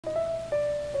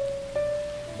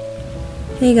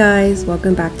Hey guys,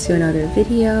 welcome back to another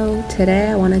video. Today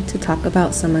I wanted to talk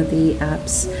about some of the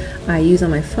apps I use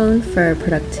on my phone for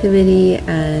productivity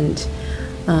and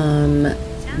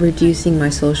reducing my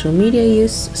social media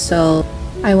use. So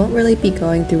I won't really be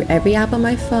going through every app on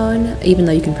my phone, even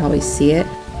though you can probably see it.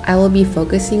 I will be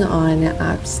focusing on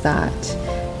apps that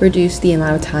reduce the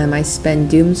amount of time I spend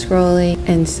doom scrolling,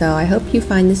 and so I hope you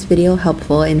find this video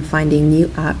helpful in finding new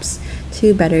apps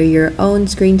to better your own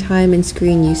screen time and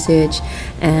screen usage.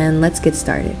 And let's get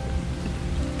started.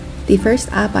 The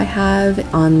first app I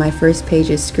have on my first page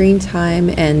is Screen Time,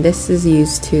 and this is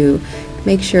used to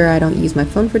make sure I don't use my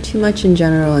phone for too much in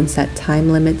general and set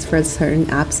time limits for certain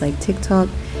apps like TikTok.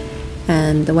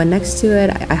 And the one next to it,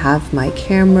 I have my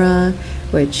camera,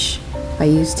 which I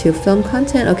use to film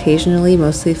content occasionally,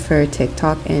 mostly for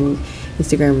TikTok and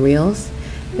Instagram Reels.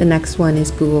 The next one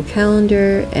is Google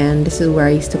Calendar, and this is where I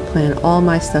used to plan all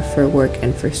my stuff for work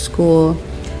and for school,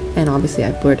 and obviously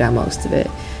I blurred out most of it.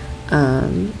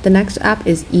 The next app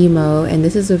is Emo, and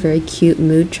this is a very cute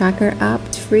mood tracker app.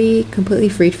 It's free, completely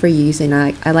free for use, and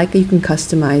I like that you can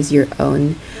customize your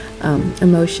own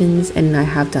emotions, and I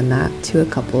have done that to a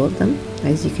couple of them,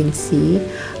 as you can see.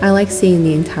 I like seeing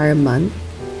the entire month.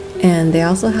 And they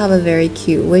also have a very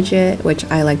cute widget, which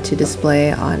I like to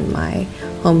display on my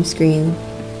home screen.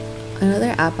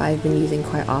 Another app I've been using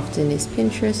quite often is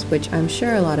Pinterest, which I'm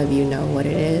sure a lot of you know what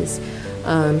it is.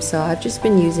 So I've just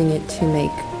been using it to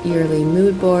make yearly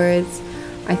mood boards.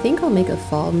 I think I'll make a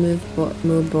fall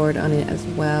mood board on it as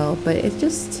well, but it's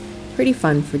just pretty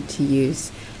fun to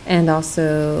use. And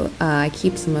also I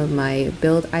keep some of my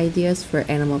build ideas for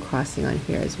Animal Crossing on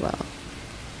here as well.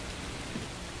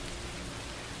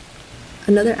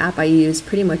 Another app I use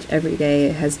pretty much every day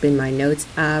has been my Notes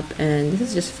app, and this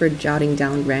is just for jotting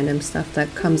down random stuff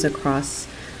that comes across.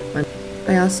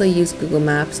 I also use Google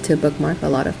Maps to bookmark a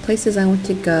lot of places I want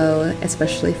to go,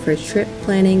 especially for trip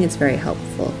planning. It's very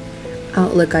helpful.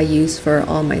 Outlook I use for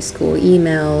all my school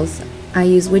emails. I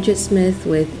use Widgetsmith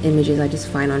with images I just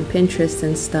find on Pinterest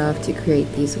and stuff to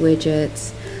create these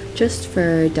widgets, just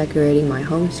for decorating my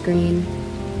home screen.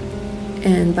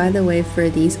 And by the way,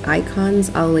 for these icons,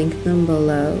 I'll link them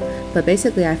below, but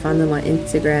basically I found them on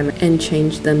Instagram and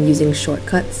changed them using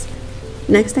shortcuts.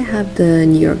 Next I have the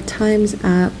New York Times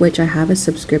app, which I have a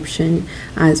subscription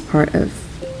as part of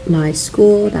my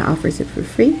school that offers it for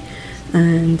free,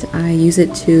 and I use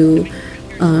it to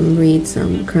read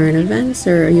some current events,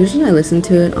 or usually I listen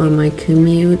to it on my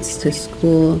commutes to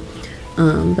school,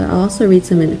 but I also read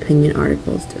some opinion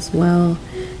articles as well.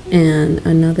 And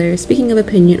speaking of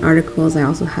opinion articles, I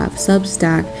also have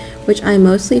Substack, which I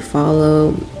mostly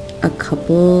follow a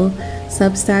couple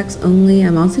Substacks only.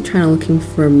 I'm also looking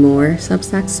for more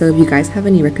Substacks, so if you guys have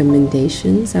any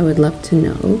recommendations, I would love to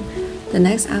know. The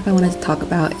next app I wanted to talk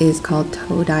about is called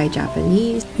Todai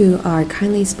Japanese, who are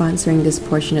kindly sponsoring this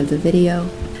portion of the video.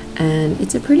 And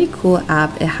it's a pretty cool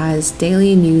app. It has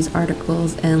daily news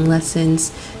articles and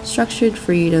lessons structured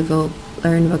for you to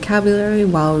learn vocabulary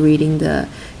while reading the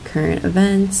current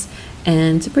events,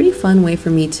 and it's a pretty fun way for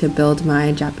me to build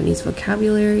my Japanese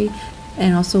vocabulary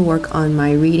and also work on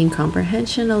my reading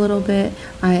comprehension a little bit.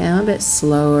 I am a bit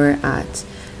slower at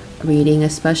reading,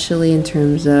 especially in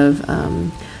terms of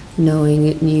knowing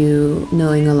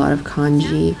a lot of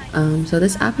kanji. So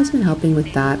this app has been helping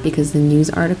with that because the news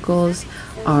articles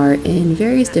are in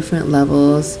various different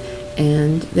levels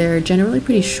and they're generally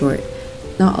pretty short.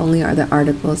 Not only are the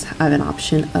articles have an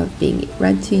option of being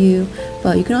read to you,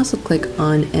 but you can also click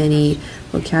on any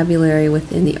vocabulary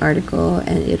within the article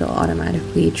and it'll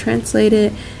automatically translate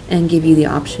it and give you the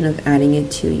option of adding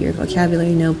it to your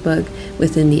vocabulary notebook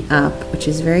within the app, which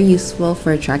is very useful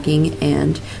for tracking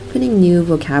and putting new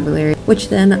vocabulary, which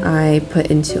then I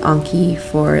put into Anki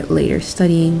for later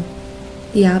studying.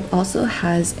 The app also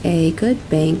has a good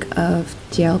bank of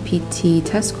JLPT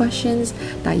test questions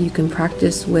that you can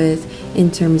practice with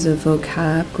in terms of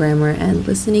vocab, grammar, and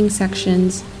listening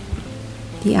sections.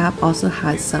 The app also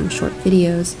has some short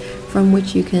videos from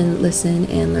which you can listen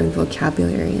and learn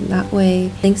vocabulary in that way.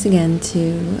 Thanks again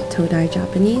to Todai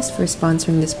Japanese for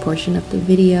sponsoring this portion of the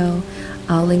video.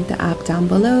 I'll link the app down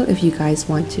below if you guys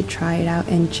want to try it out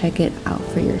and check it out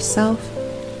for yourself.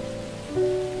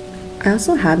 I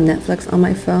also have Netflix on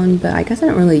my phone, but I guess I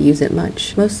don't really use it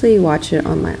much. Mostly watch it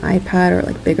on my iPad or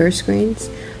like bigger screens,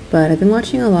 but I've been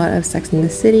watching a lot of Sex and the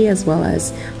City as well as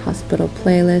Hospital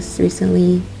Playlists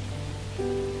recently.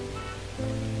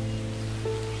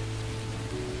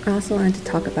 I also wanted to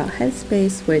talk about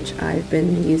Headspace, which I've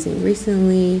been using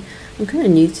recently. I'm kind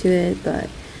of new to it, but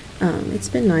it's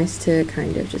been nice to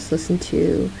kind of just listen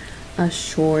to a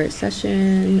short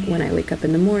session when I wake up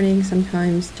in the morning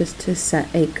sometimes, just to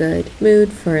set a good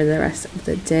mood for the rest of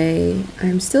the day.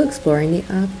 I'm still exploring the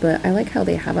app, but I like how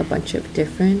they have a bunch of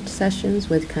different sessions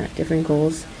with kind of different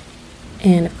goals.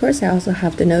 And of course I also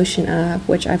have the Notion app,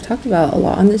 which I've talked about a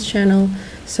lot on this channel,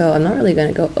 so I'm not really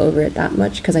going to go over it that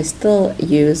much because I still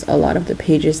use a lot of the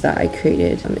pages that I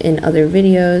created in other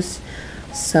videos.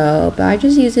 But I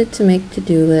just use it to make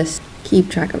to-do lists, keep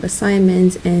track of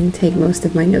assignments, and take most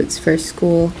of my notes for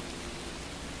school.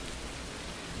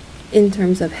 In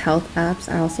terms of health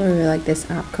apps, I also really like this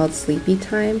app called Sleepy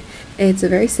Time. It's a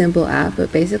very simple app,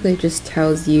 but basically it just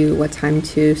tells you what time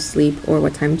to sleep or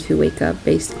what time to wake up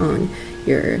based on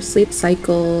your sleep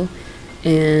cycle,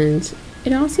 and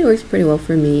it honestly works pretty well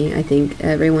for me. I think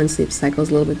everyone's sleep cycle is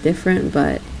a little bit different,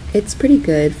 but it's pretty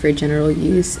good for general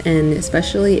use, and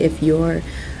especially if you're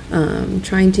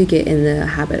trying to get in the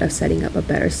habit of setting up a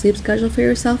better sleep schedule for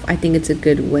yourself, I think it's a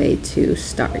good way to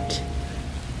start.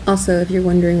 Also, if you're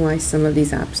wondering why some of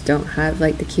these apps don't have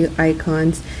like the cute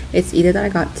icons, it's either that I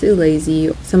got too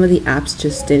lazy, some of the apps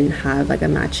just didn't have like a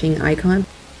matching icon.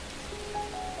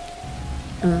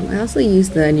 I also use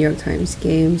the New York Times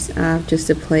Games app just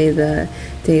to play the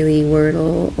daily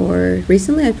Wordle, or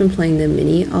recently I've been playing the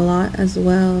mini a lot as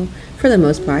well. For the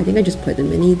most part, I think I just play the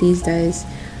mini these days.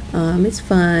 It's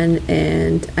fun,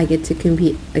 and I get to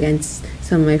compete against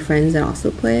some of my friends that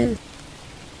also play it.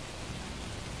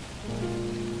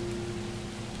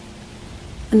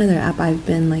 Another app I've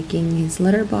been liking is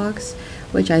Letterboxd,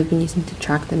 which I've been using to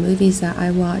track the movies that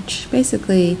I watch.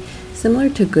 Basically similar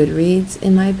to Goodreads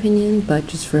in my opinion, but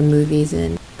just for movies.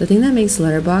 And the thing that makes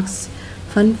Letterboxd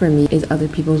fun for me is other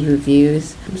people's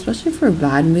reviews, especially for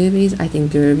bad movies. I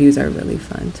think the reviews are really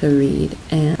fun to read,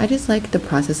 and I just like the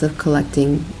process of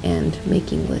collecting and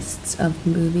making lists of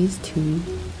movies too.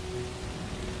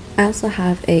 I also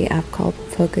have a app called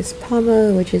Focus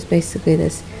Pama, which is basically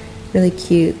this really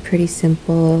cute, pretty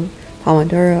simple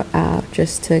Pomodoro app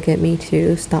just to get me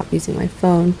to stop using my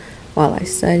phone while I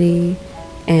study,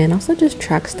 and also just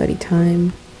track study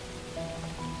time.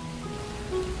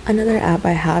 Another app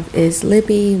I have is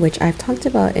Libby, which I've talked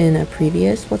about in a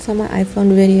previous What's on My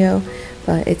iPhone video,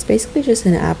 but it's basically just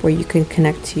an app where you can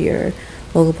connect to your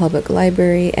local public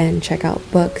library and check out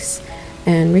books.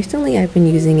 And recently I've been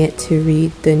using it to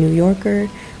read The New Yorker,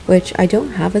 which I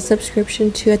don't have a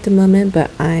subscription to at the moment,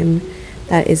 but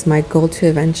that is my goal to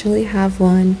eventually have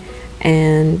one.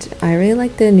 And I really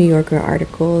like the New Yorker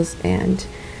articles and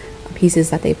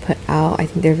pieces that they put out. I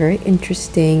think they're very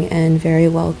interesting and very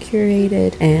well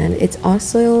curated, and it's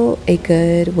also a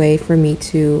good way for me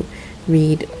to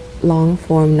read long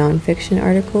form nonfiction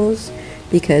articles,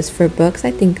 because for books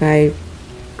I think I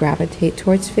gravitate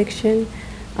towards fiction,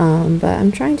 but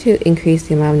I'm trying to increase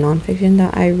the amount of nonfiction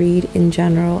that I read in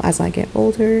general as I get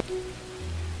older.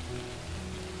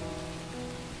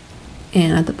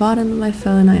 And at the bottom of my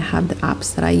phone I have the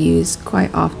apps that I use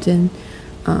quite often.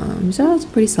 So it's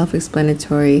pretty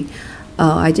self-explanatory.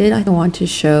 I want to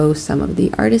show some of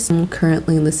the artists I'm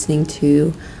currently listening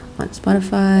to on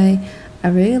Spotify. I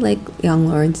really like Leon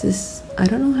Lawrence's, I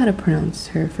don't know how to pronounce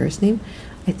her first name.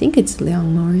 I think it's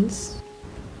Leon Lawrence.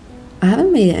 I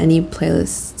haven't made any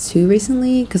playlists too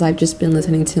recently because I've just been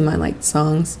listening to my liked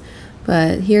songs,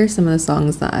 but here are some of the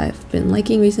songs that I've been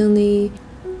liking recently.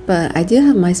 But I do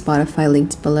have my Spotify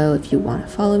linked below if you want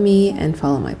to follow me and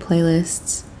follow my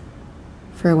playlists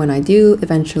for when I do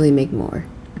eventually make more.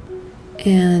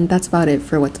 And that's about it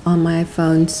for what's on my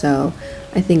iPhone, so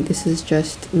I think this is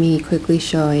just me quickly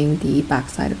showing the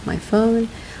backside of my phone.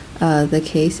 The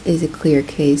case is a clear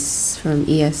case from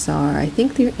ESR, I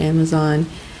think through Amazon,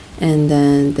 and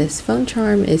then this phone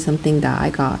charm is something that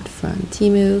I got from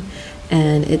Temu,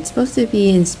 and it's supposed to be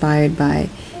inspired by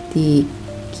the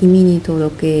Kimi ni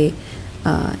Toroke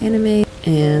anime,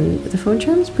 and the phone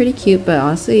charm is pretty cute, but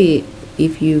honestly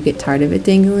if you get tired of it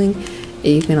dangling,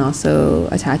 you can also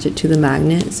attach it to the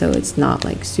magnet so it's not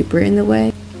like super in the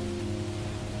way.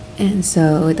 And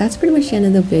so that's pretty much the end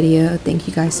of the video. Thank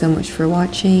you guys so much for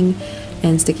watching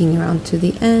and sticking around to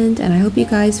the end, and I hope you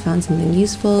guys found something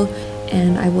useful,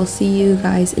 and I will see you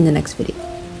guys in the next video.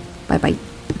 Bye bye.